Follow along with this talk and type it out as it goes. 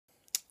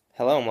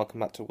Hello and welcome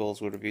back to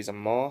Willswood Reviews and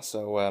More.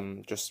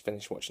 Just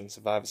finished watching the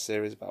Survivor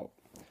Series about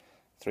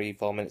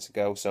 3-4 minutes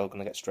ago, so I'm going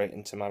to get straight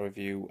into my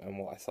review and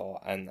what I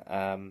thought. We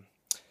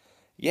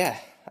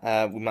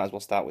might as well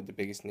start with the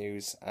biggest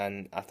news.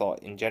 And I thought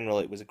in general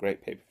it was a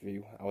great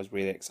pay-per-view. I was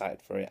really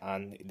excited for it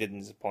and it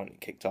didn't disappoint.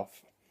 It kicked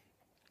off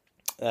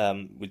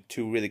with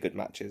two really good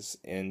matches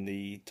in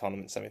the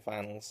tournament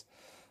semi-finals.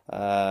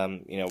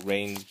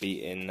 Reigns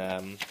beating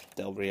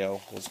Del Rio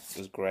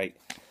was great.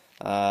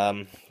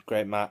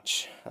 Great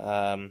match.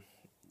 I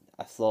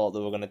thought they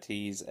were going to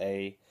tease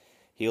a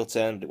heel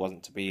turn, but it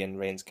wasn't to be, and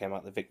Reigns came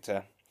out the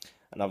victor.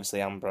 And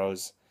obviously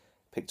Ambrose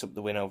picked up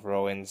the win over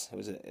Owens. It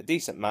was a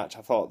decent match.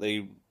 I thought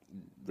the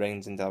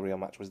Reigns and Del Rio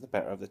match was the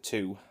better of the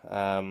two.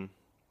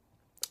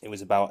 It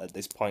was about at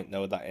this point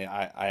though that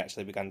I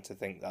actually began to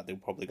think that they were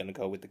probably going to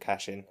go with the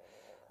cash in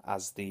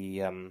as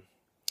the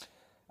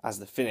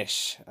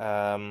finish.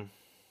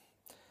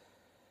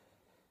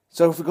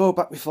 So if we go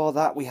back before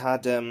that, we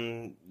had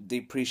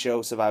the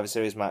pre-show Survivor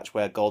Series match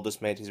where Goldust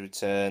made his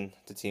return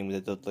to team with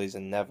the Dudleys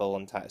and Neville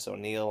and Titus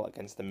O'Neil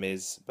against The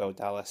Miz, Bo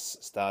Dallas,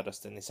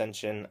 Stardust and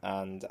Ascension,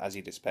 and as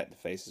you'd expect, the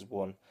faces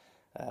won.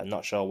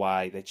 Not sure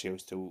why they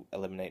chose to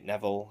eliminate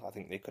Neville. I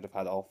think they could have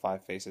had all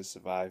 5 faces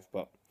survive,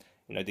 but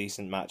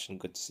decent match and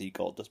good to see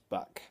Goldust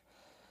back.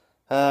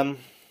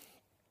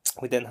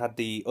 We then had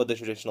the other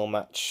traditional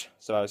match,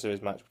 Survivor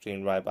Series match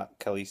between Ryback,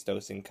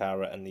 Kalisto, Sin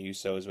Cara, and the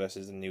Usos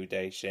versus the New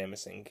Day,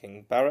 Sheamus and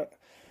King Barrett.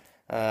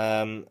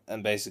 And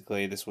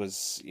basically, this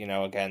was,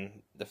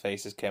 again, the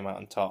faces came out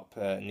on top.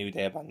 New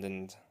Day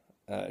abandoned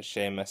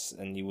Sheamus,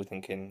 and you were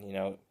thinking,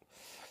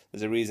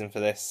 there's a reason for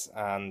this,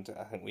 and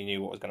I think we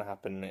knew what was going to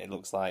happen. It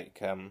looks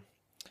like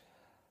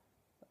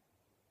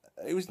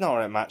it was an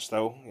alright match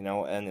though,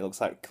 and it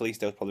looks like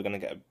Kalisto's probably going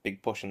to get a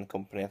big push in the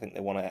company. I think they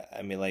want to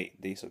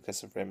emulate the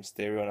success of Rey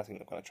Mysterio, and I think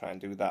they're going to try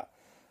and do that.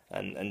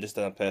 And just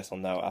on a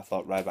personal note, I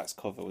thought Ryback's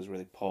cover was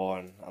really poor,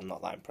 and I'm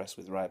not that impressed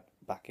with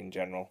Ryback in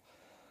general.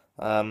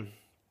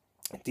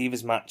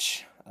 Divas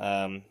match,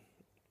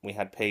 we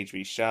had Paige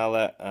v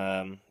Charlotte.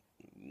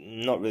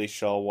 Not really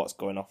sure what's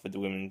going off with the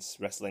women's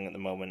wrestling at the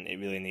moment.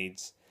 It really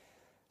needs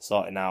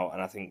sorting out,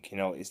 and I think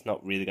it's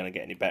not really going to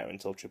get any better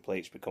until Triple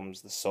H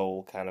becomes the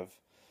sole kind of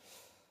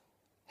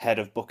head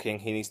of booking.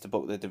 He needs to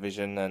book the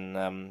division, and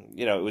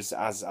it was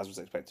as was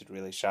expected.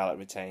 Really, Charlotte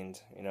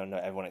retained. Not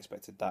everyone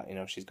expected that.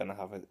 She's going to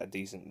have a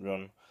decent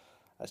run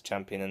as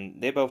champion,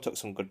 and they both took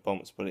some good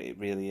bumps, but it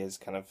really is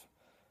kind of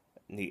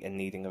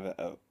needing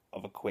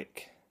of a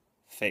quick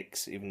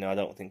fix. Even though I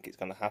don't think it's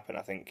going to happen.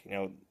 I think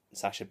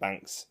Sasha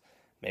Banks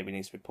maybe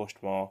needs to be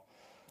pushed more,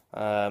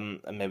 and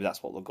maybe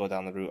that's what they'll go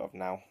down the route of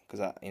now, because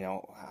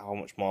how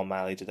much more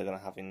mileage are they going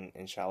to have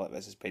in Charlotte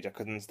versus Paige? I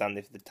could understand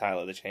if the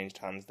title had changed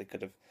hands, they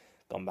could have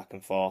gone back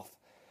and forth.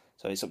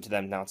 So it's up to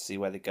them now to see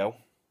where they go.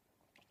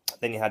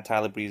 Then you had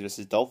Tyler Breeze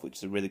versus Dolph, which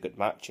is a really good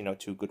match.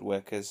 Two good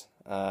workers.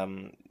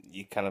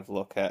 You kind of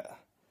look at,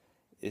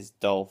 is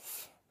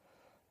Dolph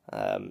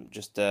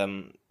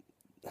the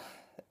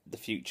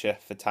future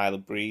for Tyler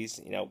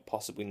Breeze?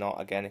 Possibly not.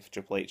 Again, if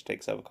Triple H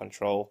takes over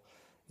control,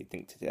 you'd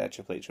think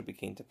Triple H would be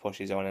keen to push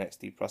his own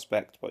NXT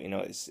prospect. But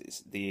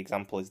it's the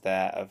example is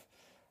there of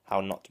how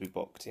not to be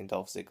booked in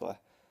Dolph Ziggler.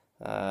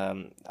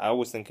 I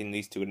was thinking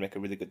these two would make a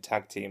really good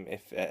tag team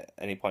if at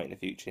any point in the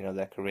future,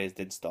 their careers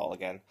did stall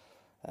again.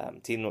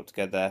 Teaming up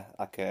together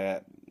like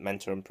a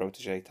mentor and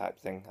protege type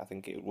thing, I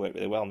think it would work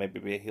really well. Maybe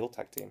be a heel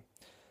tag team.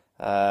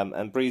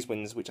 And Breeze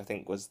wins, which I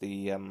think was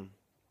the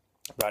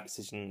right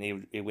decision.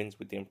 He wins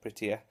with the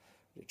Unprettier,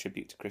 a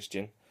tribute to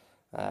Christian.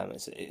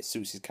 It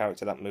suits his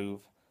character, that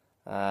move.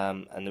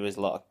 And there is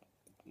a lot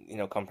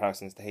of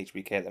comparisons to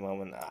HBK at the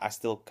moment. I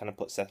still kind of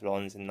put Seth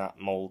Rollins in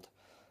that mold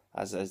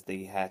as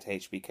the heir to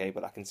HBK,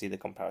 but I can see the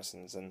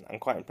comparisons, and I'm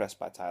quite impressed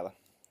by Tyler.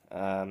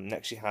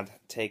 Next you had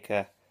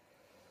Taker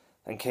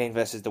and Kane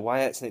versus the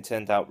Wyatts, and it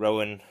turned out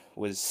Rowan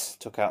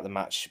took out the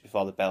match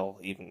before the bell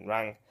even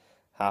rang.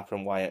 Harper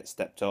and Wyatt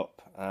stepped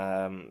up.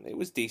 It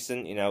was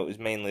decent, it was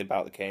mainly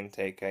about the Kane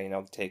Taker,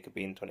 the Taker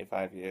being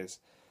 25 years.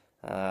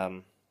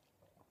 And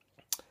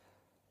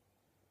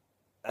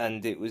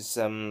it was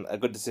a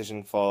good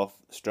decision for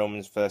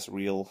Strowman's first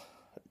real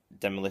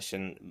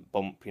demolition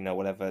bump,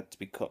 whatever,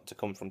 to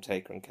come from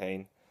Taker and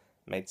Kane.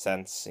 Made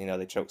sense. They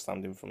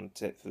chokeslammed him from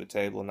the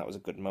table, and that was a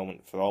good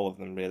moment for all of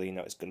them, really.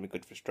 It's going to be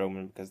good for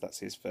Strowman because that's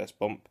his first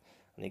bump,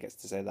 and he gets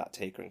to say that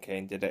Taker and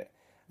Kane did it.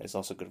 And it's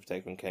also good for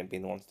Taker and Kane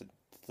being the ones to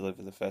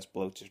deliver the first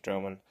blow to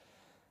Strowman.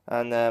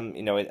 And,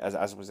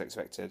 as was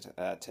expected,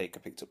 Taker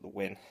picked up the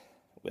win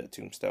with a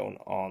tombstone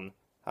on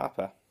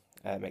Harper.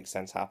 Makes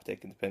sense, Harper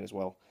taking the pin as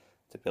well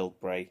to build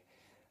Bray.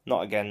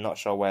 Not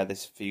sure where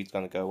this feud's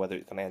going to go, whether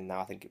it's going to end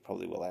now. I think it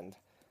probably will end.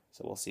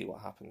 So we'll see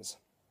what happens.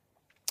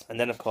 And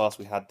then, of course,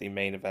 we had the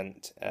main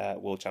event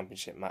World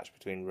Championship match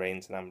between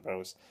Reigns and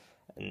Ambrose.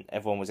 And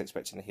everyone was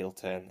expecting a heel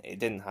turn. It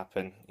didn't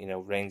happen.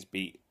 Reigns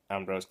beat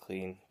Ambrose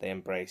clean. They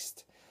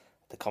embraced.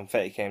 The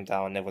confetti came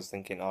down, and everyone's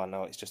thinking, oh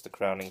no, it's just the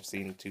crowning of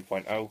Cena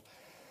 2.0.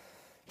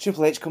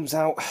 Triple H comes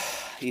out.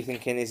 You're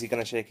thinking, is he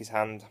going to shake his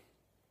hand?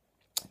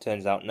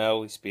 Turns out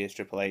no, he spears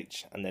Triple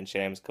H, and then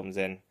Sheamus comes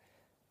in.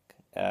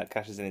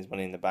 cashes in his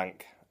money in the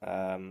bank,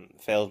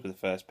 fails with the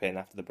first pin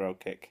after the bro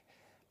kick,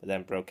 but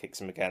then bro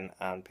kicks him again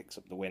and picks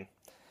up the win.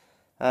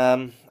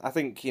 I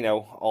think,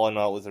 all in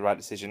all, it was the right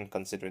decision,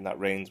 considering that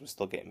Reigns was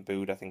still getting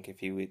booed. I think if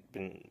he had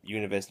been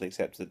universally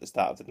accepted at the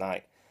start of the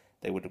night,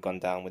 they would have gone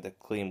down with a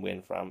clean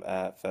win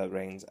for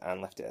Reigns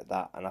and left it at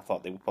that. And I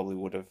thought they probably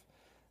would have.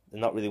 They're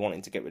not really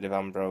wanting to get rid of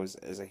Ambrose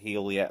as a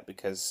heel yet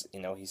because,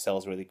 he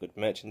sells really good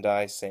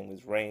merchandise, same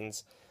with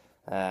Reigns.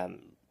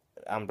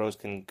 Ambrose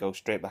can go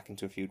straight back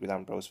into a feud with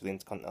Ambrose for the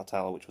Intercontinental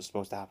title, which was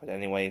supposed to happen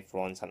anyway if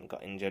Rollins hadn't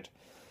got injured.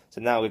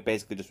 So now we've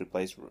basically just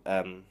replaced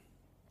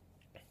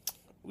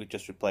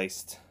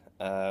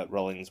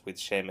Rollins with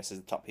Sheamus as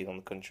the top heel in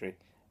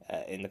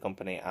the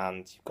company, and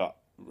you've got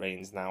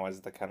Reigns now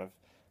as the kind of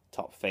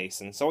top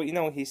face. And so,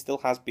 he still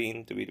has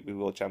been WWE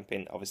World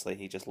Champion. Obviously,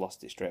 he just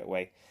lost it straight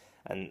away.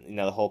 And,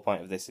 the whole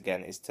point of this,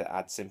 again, is to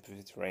add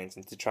sympathy to Reigns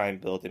and to try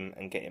and build him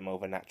and get him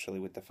over naturally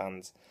with the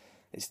fans.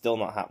 It's still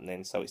not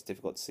happening, so it's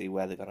difficult to see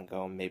where they're going to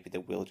go, and maybe they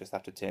will just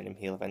have to turn him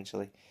heel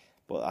eventually.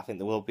 But I think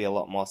there will be a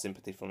lot more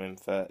sympathy from him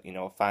for,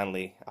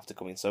 finally, after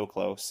coming so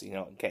close,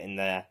 getting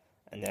there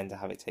and then to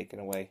have it taken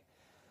away.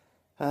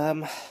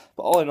 But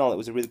all in all, it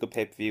was a really good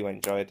pay-per-view. I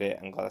enjoyed it.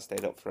 I'm glad I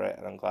stayed up for it,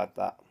 and I'm glad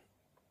that,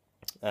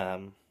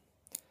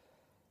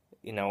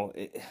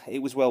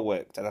 it was well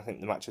worked, and I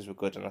think the matches were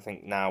good, and I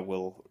think now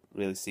we'll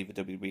really see the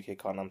WWE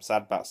kick on. I'm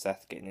sad about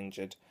Seth getting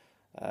injured,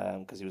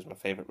 because he was my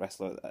favourite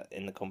wrestler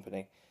in the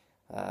company.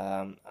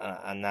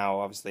 And now,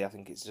 obviously, I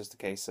think it's just a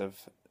case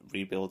of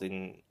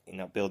rebuilding,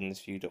 building this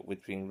feud up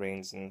between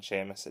Reigns and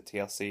Sheamus at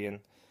TLC, and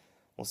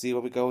we'll see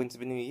where we go into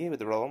the new year with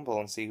the Royal Rumble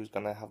and see who's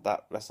going to have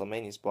that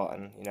WrestleMania spot,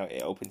 and,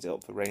 it opens it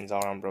up for Reigns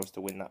or Ambrose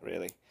to win that,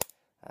 really.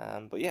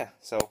 But yeah,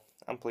 so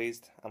I'm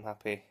pleased, I'm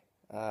happy.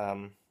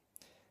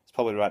 It's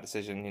probably the right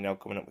decision,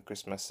 coming up with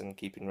Christmas and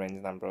keeping Reigns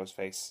and Ambrose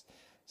face.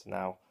 So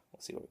now,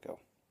 we'll see where we go.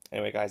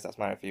 Anyway, guys, that's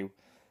my review.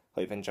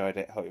 Hope you've enjoyed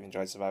it, hope you've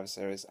enjoyed Survivor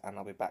Series, and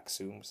I'll be back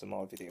soon with some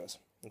more videos.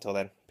 Until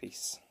then,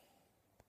 peace.